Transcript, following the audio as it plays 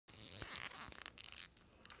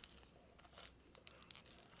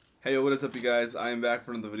Hey, what is up, you guys? I am back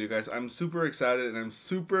for another video, guys. I'm super excited and I'm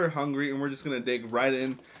super hungry, and we're just gonna dig right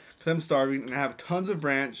in because I'm starving and I have tons of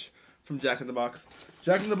ranch from Jack in the Box.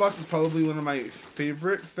 Jack in the Box is probably one of my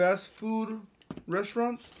favorite fast food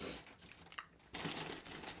restaurants.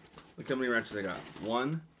 Look how many ranches I got.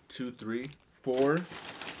 1, 2, 3, 4,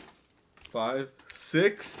 5,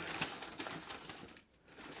 6,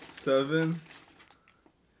 7,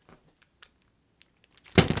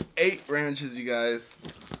 8 ranches, you guys.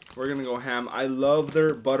 We're gonna go ham. I love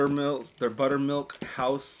their buttermilk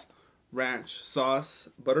house ranch sauce.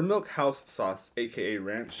 Buttermilk house sauce, aka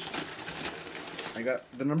ranch. I got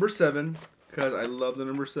the number 7 because I love the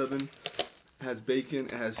number 7. It has bacon,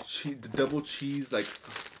 it has cheese, double cheese. Like,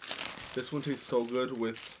 this one tastes so good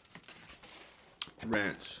with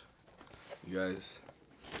ranch. You guys.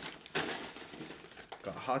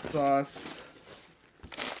 Got hot sauce.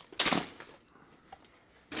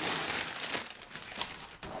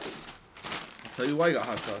 Tell you why I got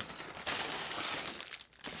hot sauce.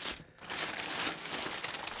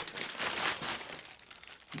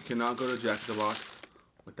 You cannot go to Jack in the Box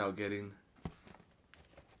without getting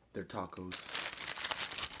their tacos.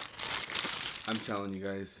 I'm telling you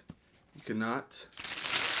guys, you cannot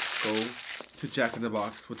go to Jack in the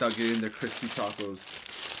Box without getting their crispy tacos.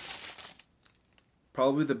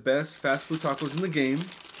 Probably the best fast food tacos in the game,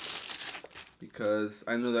 because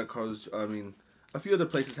I know that a few other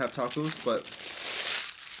places have tacos, but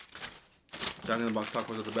Jack in the Box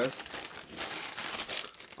tacos are the best.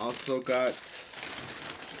 Also got,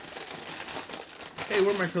 hey,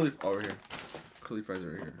 where are my curly? Oh, over here. Curly fries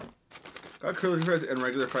are right here. Got curly fries and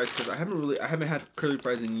regular fries because I haven't had curly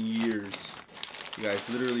fries in years, you guys,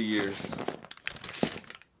 literally years.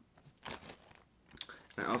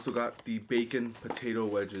 And I also got the bacon potato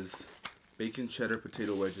wedges, bacon cheddar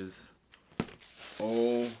potato wedges.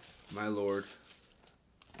 Oh my lord.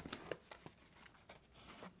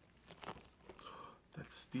 That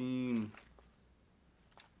steam.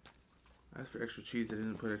 I asked for extra cheese. I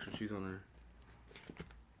didn't put extra cheese on there.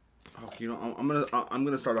 Okay, you know, I'm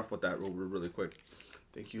gonna start off with that really quick.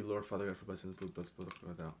 Thank you, Lord Father God, for blessing the food. Bless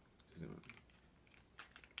without.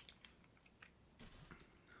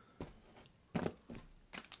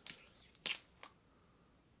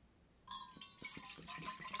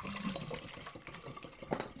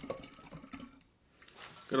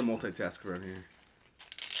 Gotta multitask around here.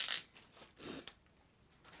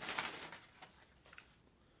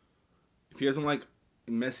 If you guys don't like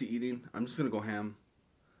messy eating, I'm just gonna go ham.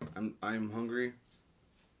 I'm hungry.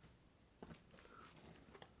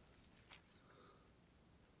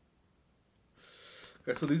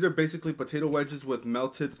 Okay, so these are basically potato wedges with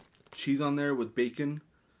melted cheese on there with bacon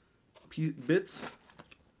bits.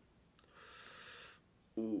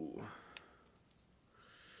 Ooh,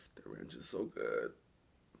 the ranch is so good.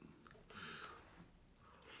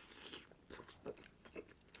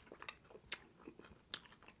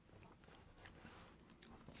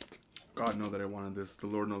 God know that I wanted this. The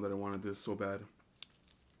Lord know that I wanted this so bad.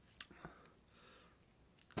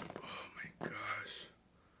 Oh my gosh.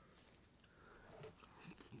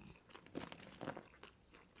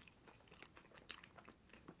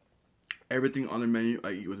 Everything on the menu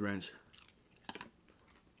I eat with ranch.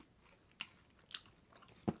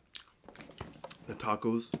 The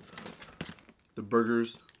tacos, the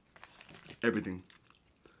burgers, everything.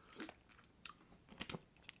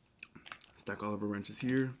 Stack all of our ranches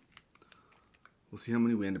here. We'll see how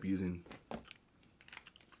many we end up using.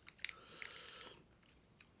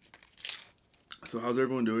 So how's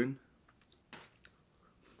everyone doing?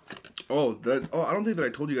 Oh, I don't think that I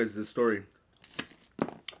told you guys this story.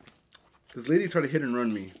 This lady tried to hit and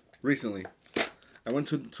run me recently. I went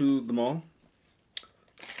to the mall,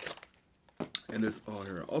 and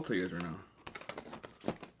here, I'll tell you guys right now.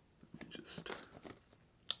 Just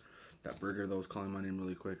that burger that was calling my name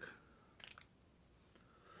really quick.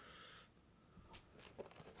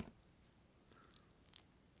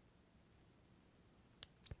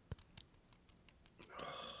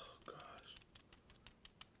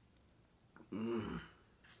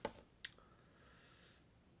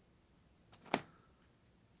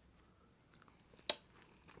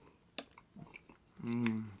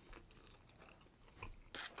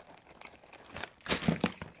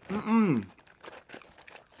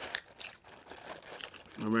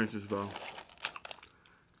 My ranch is well.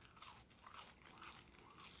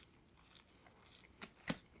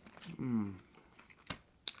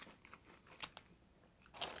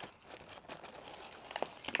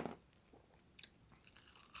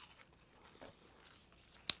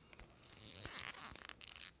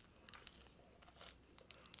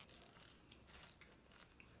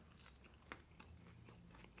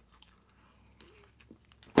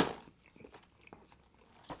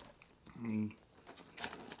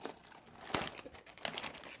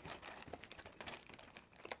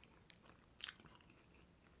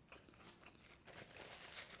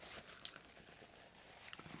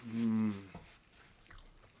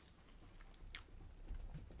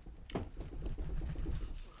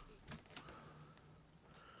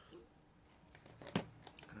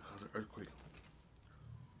 Earthquake.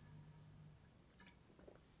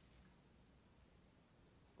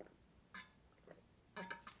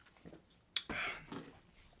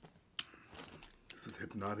 This is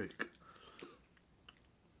hypnotic.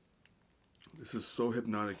 This is so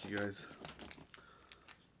hypnotic, you guys.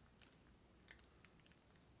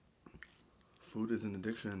 Food is an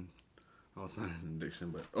addiction. Oh, it's not an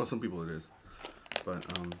addiction, but oh, some people it is. But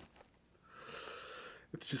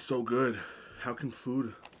it's just so good. How can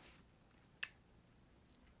food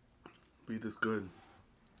be this good?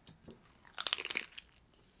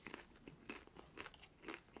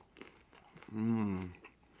 Mmm.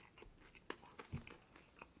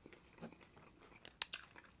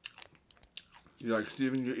 You're like,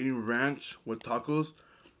 Steven, you're eating ranch with tacos.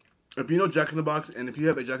 If you know Jack in the Box, and if you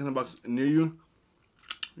have a Jack in the Box near you,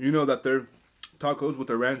 you know that their tacos with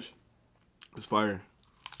their ranch is fire.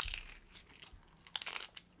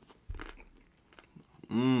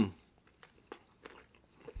 Mmm.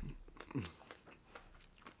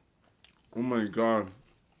 Oh my god.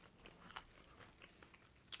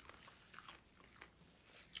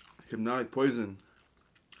 Hypnotic poison.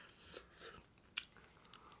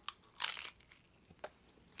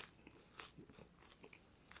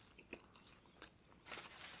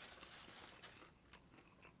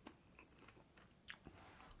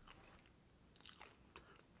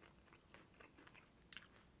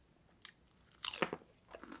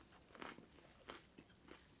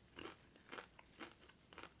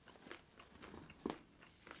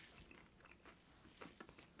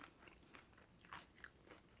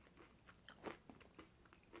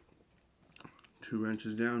 Two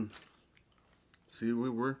ranches down. See,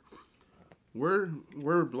 we're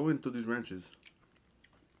blowing through these ranches.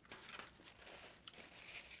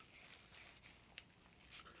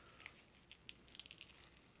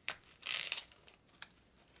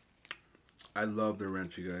 I love their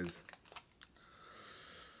ranch, you guys.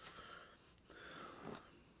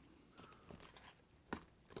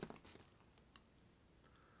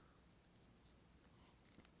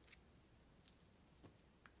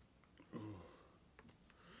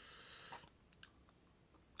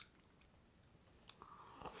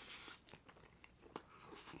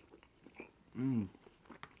 Mmm.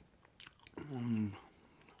 Mmm.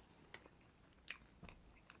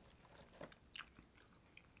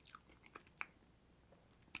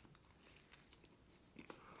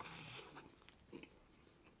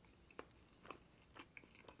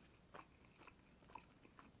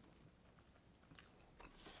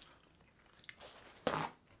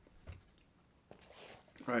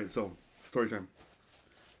 Alright, so story time.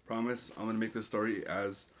 Promise I'm gonna make this story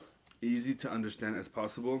as easy to understand as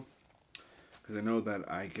possible, because I know that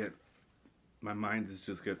my mind gets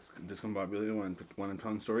discombobulated when I'm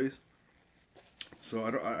telling stories. So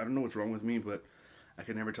I don't know what's wrong with me, but I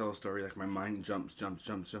can never tell a story. Like, my mind jumps.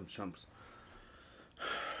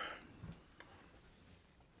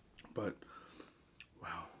 But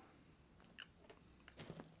wow.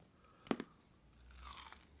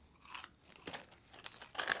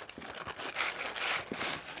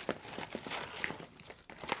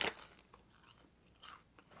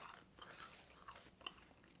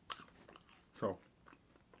 So,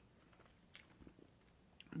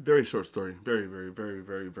 very short story.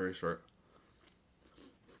 Very short.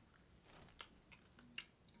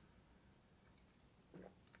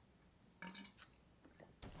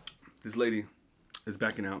 This lady is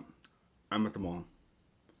backing out. I'm at the mall.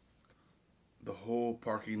 The whole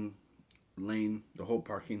parking lane, the whole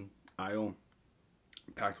parking aisle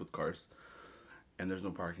packed with cars. And there's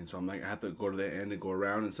no parking. So I'm like, I have to go to the end and go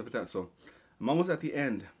around and stuff like that. So I'm almost at the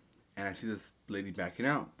end. And I see this lady backing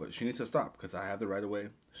out, but she needs to stop because I have the right of way.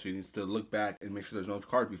 She needs to look back and make sure there's no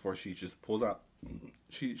cars before she just pulls out.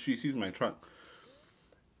 She sees my truck.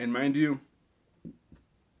 And mind you,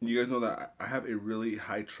 you guys know that I have a really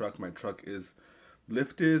high truck. My truck is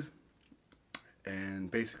lifted. And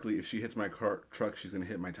basically, if she hits my truck, she's going to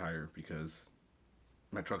hit my tire because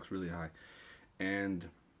my truck's really high. And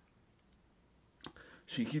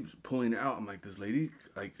she keeps pulling out. I'm like, this lady,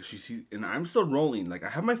 like, she sees, and I'm still rolling. Like, I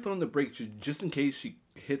have my foot on the brake just in case she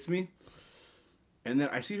hits me. And then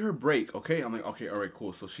I see her brake, okay? I'm like, okay, all right,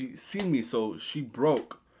 cool. So she seen me, so she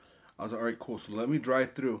broke. I was like, all right, cool. So let me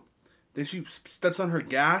drive through. Then she steps on her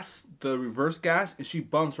gas, the reverse gas, and she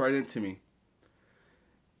bumps right into me.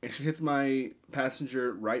 And she hits my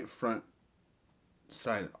passenger right front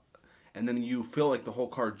side. And then you feel like the whole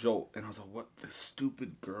car jolt. And I was like, what, this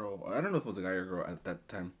stupid girl. I don't know if it was a guy or a girl at that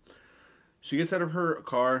time. She gets out of her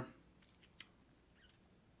car.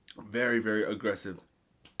 Very, very aggressive.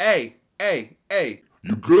 Hey.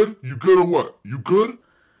 You good? You good or what? You good?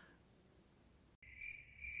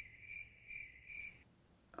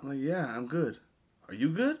 I'm like, yeah, I'm good. Are you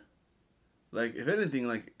good? Like, if anything,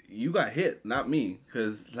 like, you got hit, not me.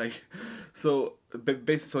 Because, like, so,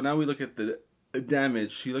 so now we look at the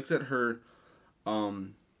damage. She looks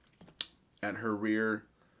um, at her rear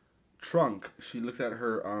trunk. She looks at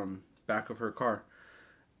her, back of her car.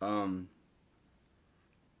 Um,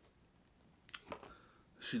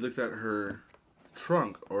 she looks at her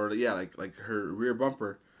trunk, or, yeah, like her rear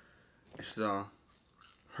bumper. She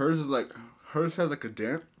hers is like, hers has like a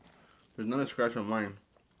dent. There's not a scratch on mine.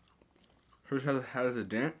 Hers has a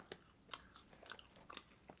dent.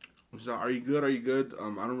 She's like, "Are you good? Are you good? I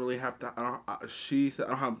don't really have to. I don't." She said, "I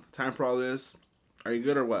don't have time for all this. Are you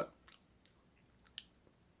good or what?"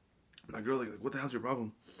 My girl, like, "What the hell's your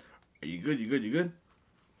problem? Are you good? You good? You good?"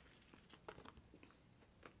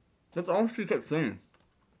 That's all she kept saying.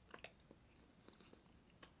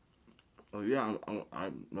 Oh yeah,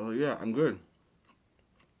 oh yeah, I'm good.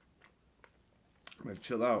 I'm like,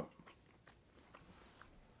 chill out.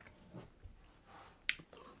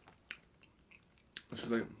 She's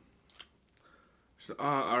like,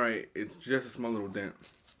 all right, it's just a small little dent.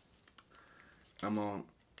 I'm all,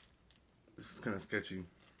 this is kind of sketchy.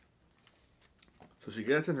 So she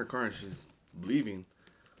gets in her car and she's leaving.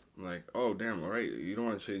 I'm like, oh damn, all right, you don't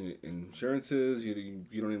want to change insurances. You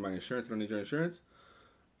don't need my insurance. You don't need your insurance.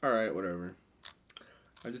 All right, whatever.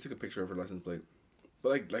 I just took a picture of her license plate.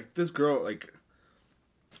 But like this girl like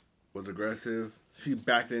was aggressive. She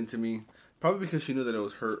backed into me, probably because she knew that it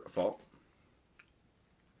was her fault.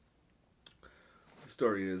 The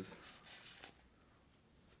story is,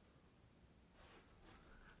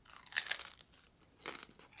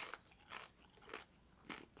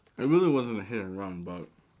 it really wasn't a hit and run, but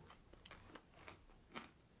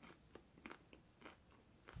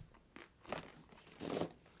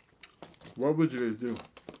what would you guys do?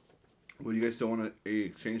 Would you guys still want to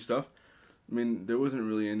exchange stuff? I mean, there wasn't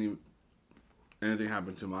really anything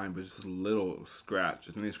happened to mine, but just a little scratch.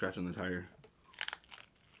 Just any scratch on the tire.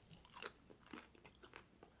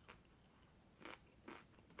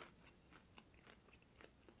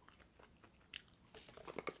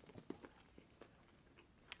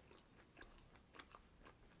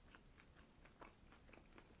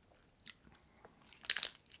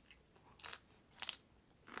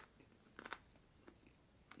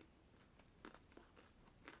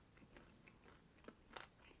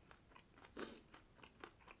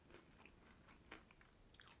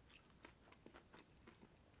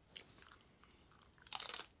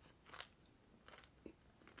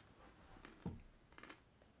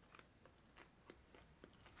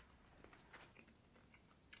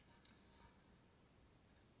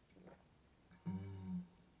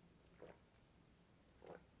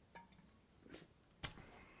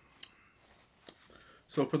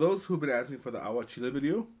 So for those who've been asking for the Agua Chile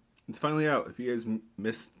video, it's finally out. If you guys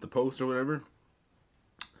missed the post or whatever,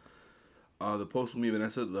 the post with me and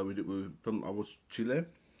Vanessa that we filmed Agua Chile,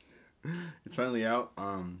 it's finally out.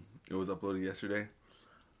 It was uploaded yesterday,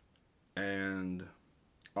 and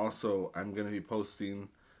also I'm gonna be posting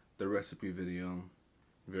the recipe video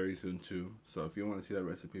very soon too. So if you want to see that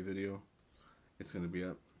recipe video, it's gonna be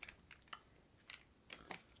up.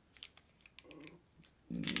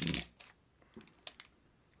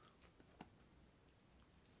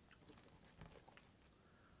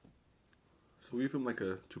 So we filmed like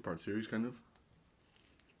a 2-part series, kind of.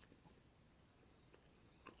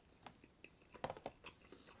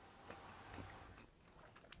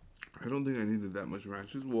 I don't think I needed that much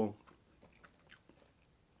ranches. Well,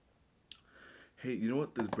 hey, you know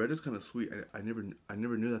what? This bread is kind of sweet. I never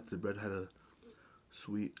knew that the bread had a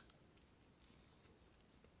sweet.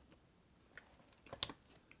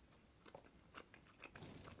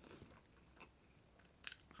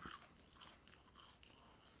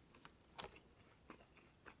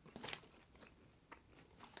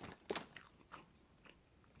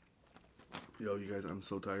 Yo, you guys, I'm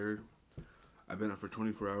so tired. I've been up for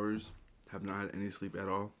 24 hours. Have not had any sleep at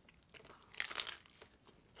all.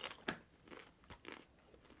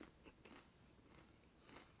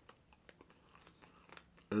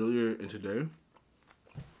 Earlier in today,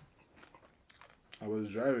 I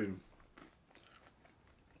was driving,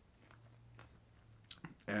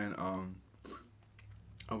 and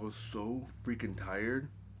I was so freaking tired.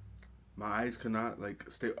 My eyes could not like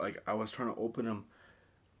stay. Like I was trying to open them,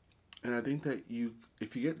 and I think that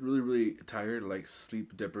if you get really tired, like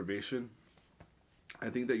sleep deprivation, I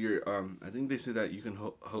think that you're I think they say that you can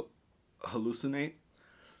hallucinate.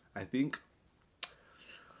 I think,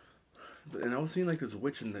 and I was seeing like this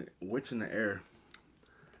witch in the air.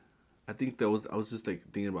 I think I was just like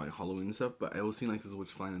thinking about like, Halloween and stuff, but I was seeing like this witch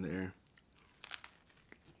flying in the air.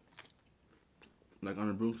 like on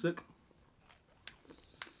a broomstick.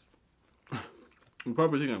 You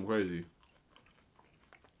probably think I'm crazy.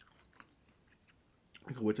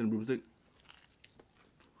 Like a witch on a broomstick.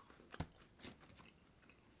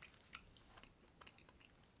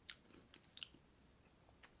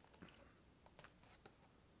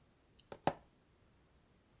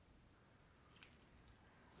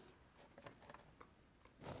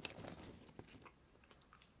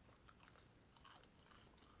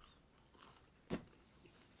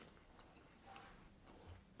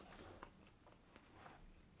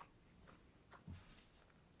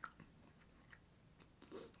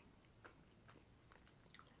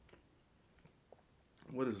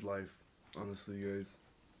 What is life? Honestly, you guys.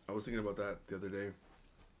 I was thinking about that the other day.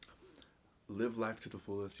 Live life to the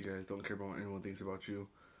fullest, you guys. Don't care about what anyone thinks about you.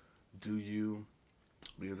 Do you?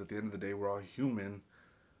 Because at the end of the day, we're all human.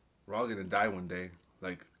 We're all gonna die one day.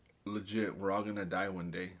 Like, legit, we're all gonna die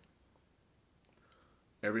one day.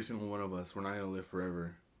 Every single one of us. We're not gonna live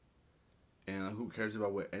forever. And who cares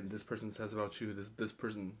about what this person says about you? This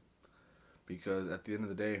person. Because at the end of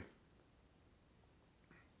the day,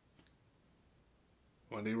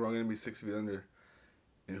 one day we're all gonna be 6 feet under.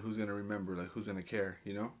 And who's gonna remember? Like, who's gonna care?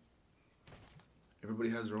 You know? Everybody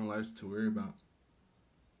has their own lives to worry about.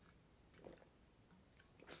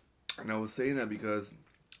 And I was saying that because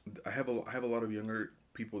I have a lot of younger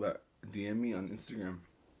people that DM me on Instagram,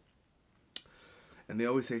 and they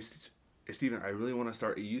always say, "Steven, I really want to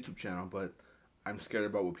start a YouTube channel, but I'm scared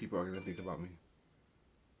about what people are gonna think about me."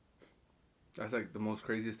 That's like the most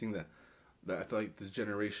craziest thing that I feel like this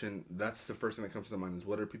generation. That's the first thing that comes to the mind is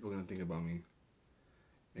what are people gonna think about me?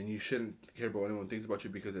 And you shouldn't care about what anyone thinks about you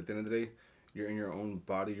because at the end of the day, you're in your own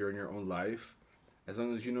body, you're in your own life. As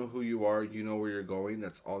long as you know who you are, you know where you're going,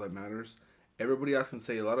 that's all that matters. Everybody else can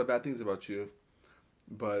say a lot of bad things about you,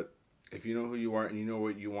 but if you know who you are and you know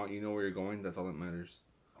what you want, you know where you're going, that's all that matters.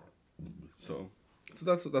 So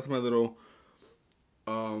that's my little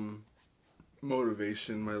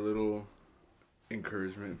motivation, my little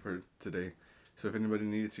encouragement for today. So if anybody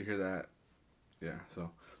needed to hear that, yeah.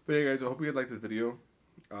 So, but yeah, guys, I hope you guys liked this video.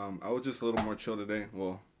 I was just a little more chill today.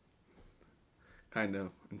 Well, kind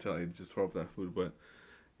of until I just throw up that food, but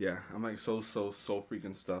yeah, I'm like so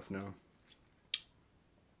freaking stuffed now.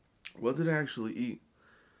 What did I actually eat?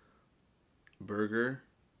 Burger.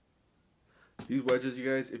 These wedges, you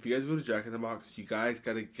guys, if you guys go to Jack in the Box, you guys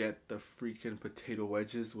gotta get the freaking potato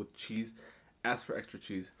wedges with cheese. Ask for extra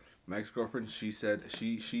cheese. My ex-girlfriend, she said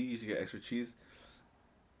she used to get extra cheese,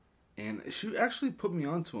 and she actually put me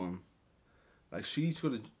onto them. Like, she used to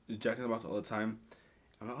go to Jack in the Box all the time.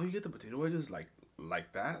 I'm like, oh, you get the potato wedges like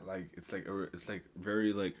that? Like, it's like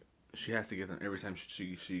very like she has to get them every time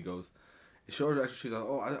she goes. And she orders extra cheese. Like,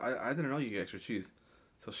 oh, I didn't know you get extra cheese.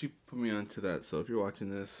 So she put me onto that. So if you're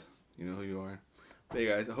watching this, you know who you are. But hey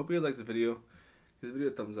guys, I hope you liked the video. Give this video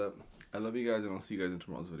a thumbs up. I love you guys, and I'll see you guys in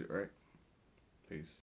tomorrow's video. Alright? Peace.